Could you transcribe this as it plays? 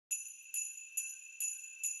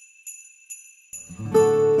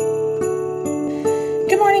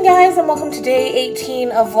morning, guys, and welcome to day 18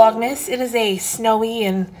 of Vlogmas. It is a snowy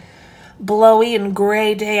and blowy and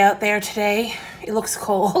gray day out there today. It looks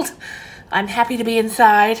cold. I'm happy to be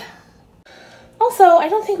inside. Also, I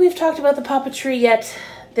don't think we've talked about the puppetry yet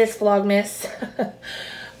this Vlogmas.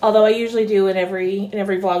 Although I usually do in every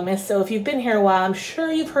Vlogmas. So if you've been here a while, I'm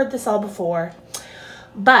sure you've heard this all before.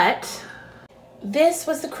 But this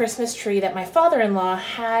was the Christmas tree that my father-in-law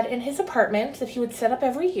had in his apartment that he would set up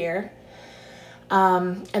every year.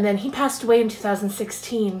 And then he passed away in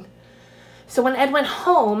 2016. So when Ed went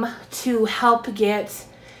home to help get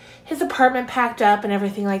his apartment packed up and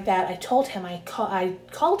everything like that, I told him, I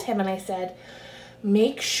called him and I said,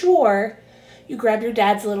 make sure you grab your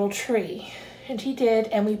dad's little tree. And he did,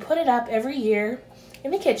 and we put it up every year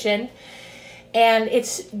in the kitchen. And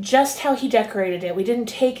it's just how he decorated it. We didn't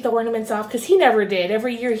take the ornaments off because he never did.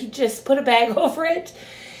 Every year he just put a bag over it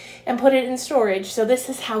and put it in storage. So this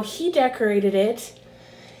is how he decorated it.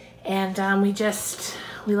 And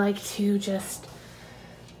we like to just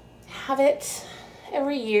have it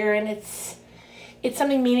every year, and it's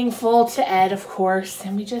something meaningful to Ed, of course,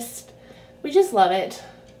 and we just love it.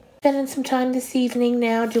 Spending some time this evening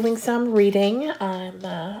now doing some reading. I'm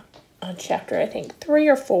on chapter, I think, 3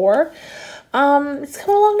 or 4. It's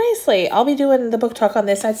coming along nicely. I'll be doing the book talk on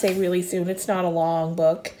this, I'd say, really soon. It's not a long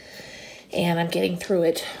book, and I'm getting through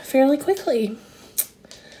it fairly quickly.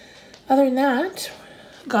 Other than that,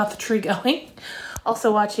 got the tree going.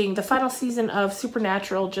 Also watching the final season of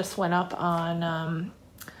Supernatural, just went up on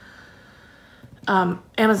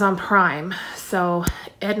Amazon Prime. So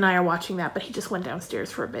Ed and I are watching that, but he just went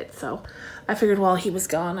downstairs for a bit. So I figured while he was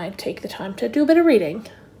gone, I'd take the time to do a bit of reading.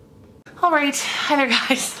 All right, hi there,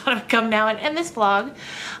 guys. Thought I'd come now and end this vlog.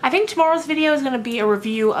 I think tomorrow's video is going to be a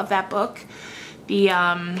review of that book, the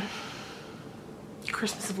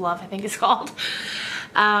Christmas of Love, I think it's called.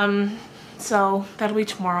 So that'll be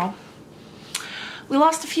tomorrow. We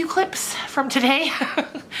lost a few clips from today.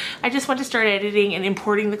 I just went to start editing and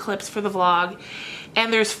importing the clips for the vlog,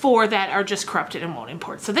 and there's 4 that are just corrupted and won't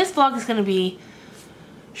import. So this vlog is going to be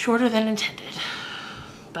shorter than intended,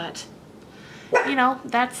 but you know,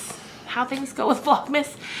 that's how things go with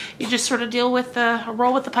Vlogmas. You just sort of roll with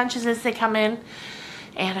the punches as they come in,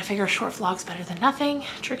 and I figure a short vlog's better than nothing.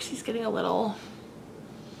 Trixie's getting a little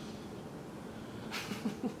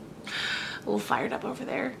fired up over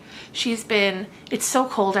there. It's so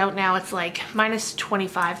cold out now. It's like minus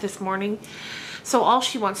 25 this morning. So all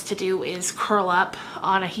she wants to do is curl up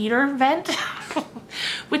on a heater vent,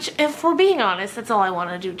 which, if we're being honest, that's all I want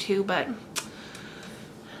to do too, but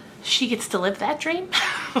she gets to live that dream.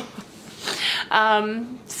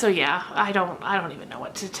 So yeah, I don't even know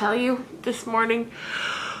what to tell you this morning.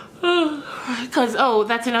 Because, oh,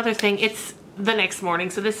 that's another thing. It's the next morning.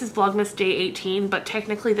 So this is Vlogmas day 18, but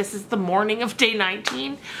technically this is the morning of day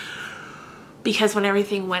 19. Because when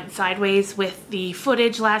everything went sideways with the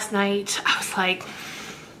footage last night, I was like,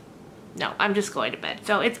 no, I'm just going to bed.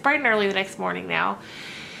 So it's bright and early the next morning now.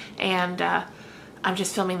 And I'm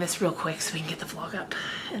just filming this real quick so we can get the vlog up.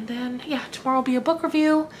 And then, yeah, tomorrow will be a book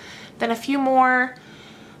review. Then a few more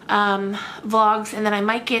vlogs. And then I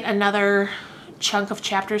might get another chunk of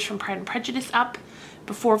chapters from Pride and Prejudice up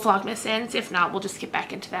before Vlogmas ends. If not, we'll just get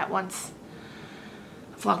back into that once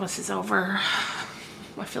Vlogmas is over.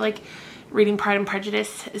 I feel like reading Pride and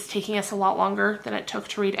Prejudice is taking us a lot longer than it took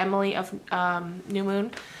to read Emily of New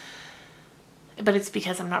Moon. But it's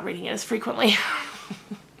because I'm not reading it as frequently.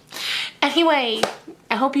 Anyway,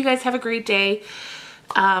 I hope you guys have a great day.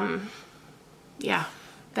 Yeah,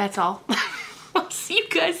 that's all. I'll see you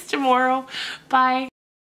guys tomorrow. Bye.